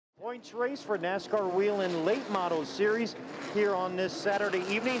points race for NASCAR Wheel and Late Model Series here on this Saturday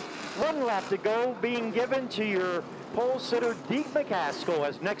evening. One lap to go, being given to your pole sitter, Deke McCaskill,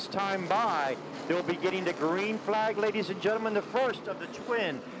 as next time by, they'll be getting the green flag, ladies and gentlemen, the first of the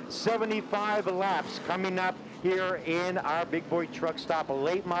twin 75 laps coming up here in our Big Boy Truck Stop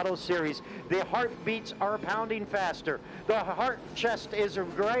Late Model Series. The heartbeats are pounding faster. The heart chest is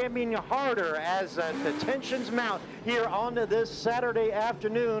grabbing harder as the tensions mount here on this Saturday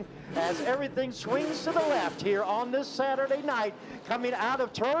afternoon as everything swings to the left here on this Saturday night, coming out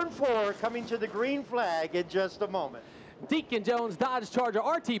of turn 4, coming to the green flag in just a moment. Deacon Jones Dodge Charger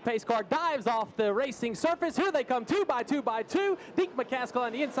RT pace car dives off the racing surface. Here they come, 2 by 2 by 2. Deke McCaskill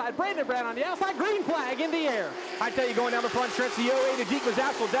on the inside, Brandon Brown on the outside, green flag in the air. I tell you, going down the front stretch, the 08 of Deke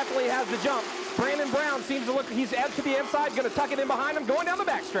McCaskill definitely has the jump. Brandon Brown seems to look, he's edged to the inside, going to tuck it in behind him, going down the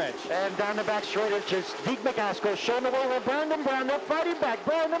backstretch. And down the backstretch, it's just Deke McCaskill showing the way with Brandon Brown. They're fighting back.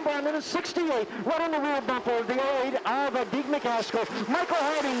 Brandon Brown in the 68, right on the rear bumper of the 08 of Deke McCaskill. Michael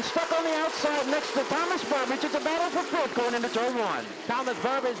Harding stuck on the outside next to Thomas Burbridge. It's a battle for fifth going into turn 1. Thomas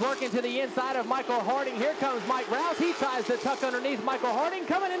Burbridge working to the inside of Michael Harding. Here comes Mike Rouse. He tries to tuck underneath Michael Harding,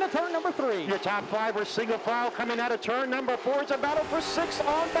 coming into turn number 3. Your top 5 are single file coming out of turn number 4. It's a battle for 6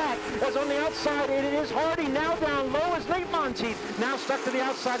 on back. As on the outside, it is Harding now down low as Nate Monteith now stuck to the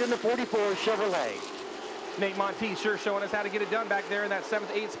outside in the 44 Chevrolet. Nate Monteith sure showing us how to get it done back there in that 7th,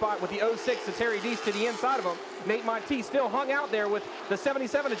 8th spot with the 06 to Terry Deese to the inside of him. Nate Monteith still hung out there with the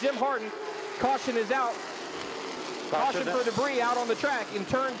 77 of Jim Harden. Caution is out. Caution for debris out on the track in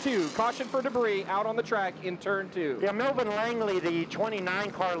turn 2. Caution for debris out on the track in turn 2. Yeah, Melvin Langley, the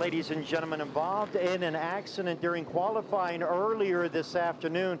 29 car, ladies and gentlemen, involved in an accident during qualifying earlier this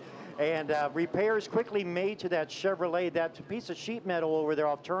afternoon. And repairs quickly made to that Chevrolet, that piece of sheet metal over there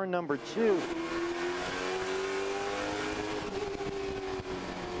off turn number 2.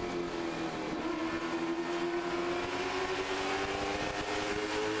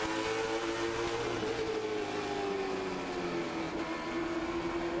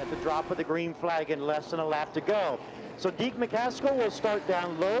 Drop of the green flag and less than a lap to go. So Deke McCaskill will start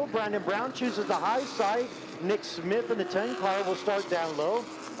down low. Brandon Brown chooses the high side. Nick Smith in the 10 car will start down low.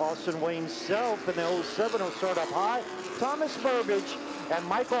 Austin Wayne Self in the 07 will start up high. Thomas Burbridge and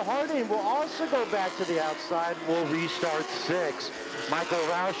Michael Harding will also go back to the outside. Will restart 6. Michael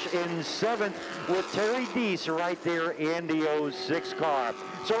Roush in 7th with Terry Deese right there in the 06 car.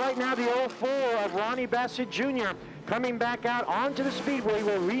 So right now the 04 of Ronnie Bassett Jr. coming back out onto the speedway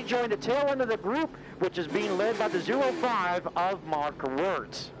will rejoin the tail end of the group, which is being led by the 05 of Mark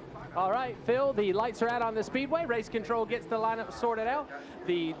Wirtz. All right, Phil, the lights are out on the speedway. Race control gets the lineup sorted out.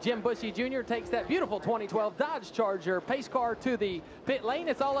 The Jim Bushy Jr. takes that beautiful 2012 Dodge Charger pace car to the pit lane.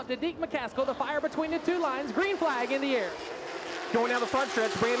 It's all up to Deke McCaskill to fire between the 2 lines. Green flag in the air. Going down the front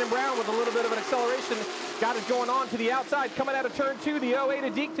stretch, Brandon Brown with a little bit of an acceleration. Got it going on to the outside, coming out of turn 2. The 08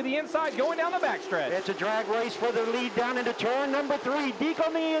 of Deke to the inside, going down the backstretch. It's a drag race for the lead down into turn number 3. Deke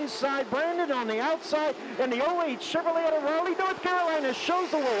on the inside, Brandon on the outside, and the 08 Chevrolet out of Raleigh, North Carolina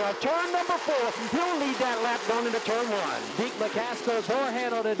shows the way on turn number 4. He'll lead that lap going into turn 1. Deke McCaskill door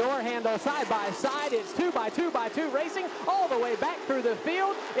handle to door handle, side by side. It's 2 by 2 by 2 racing all the way back through the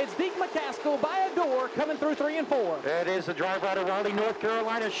field. It's Deke McCaskill by a door coming through 3 and 4. It is the driver out of Raleigh, North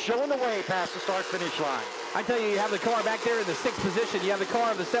Carolina, showing the way past the start-finish line. I tell you, you have the car back there in the 6th position. You have the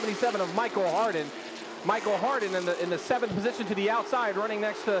car of the 77 of Michael Hardin. Michael Hardin in the 7th position to the outside, running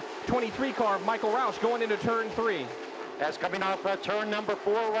next to 23 car of Michael Roush going into turn 3. As coming off turn number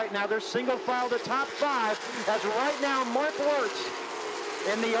 4 right now, they're single file the top 5. As right now, Mark Wirtz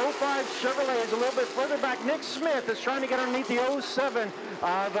in the 05 Chevrolet is a little bit further back. Nick Smith is trying to get underneath the 07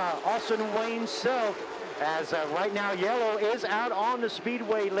 of Austin Wayne Self. As right now, yellow is out on the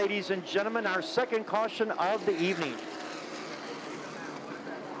speedway, ladies and gentlemen, our second caution of the evening.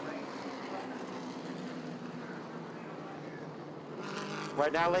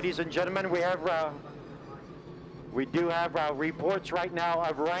 Right now, ladies and gentlemen, we do have reports right now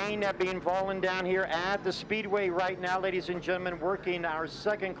of rain being fallen down here at the speedway right now, ladies and gentlemen, working our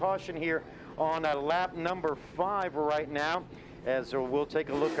second caution here on lap number 5 right now. As we'll take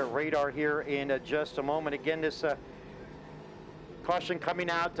a look at radar here in just a moment. Again, this caution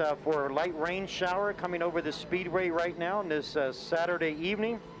coming out for a light rain shower coming over the speedway right now on this Saturday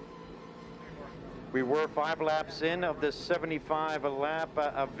evening. We were 5 laps in of this 75 lap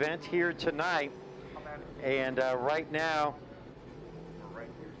event here tonight. And right now,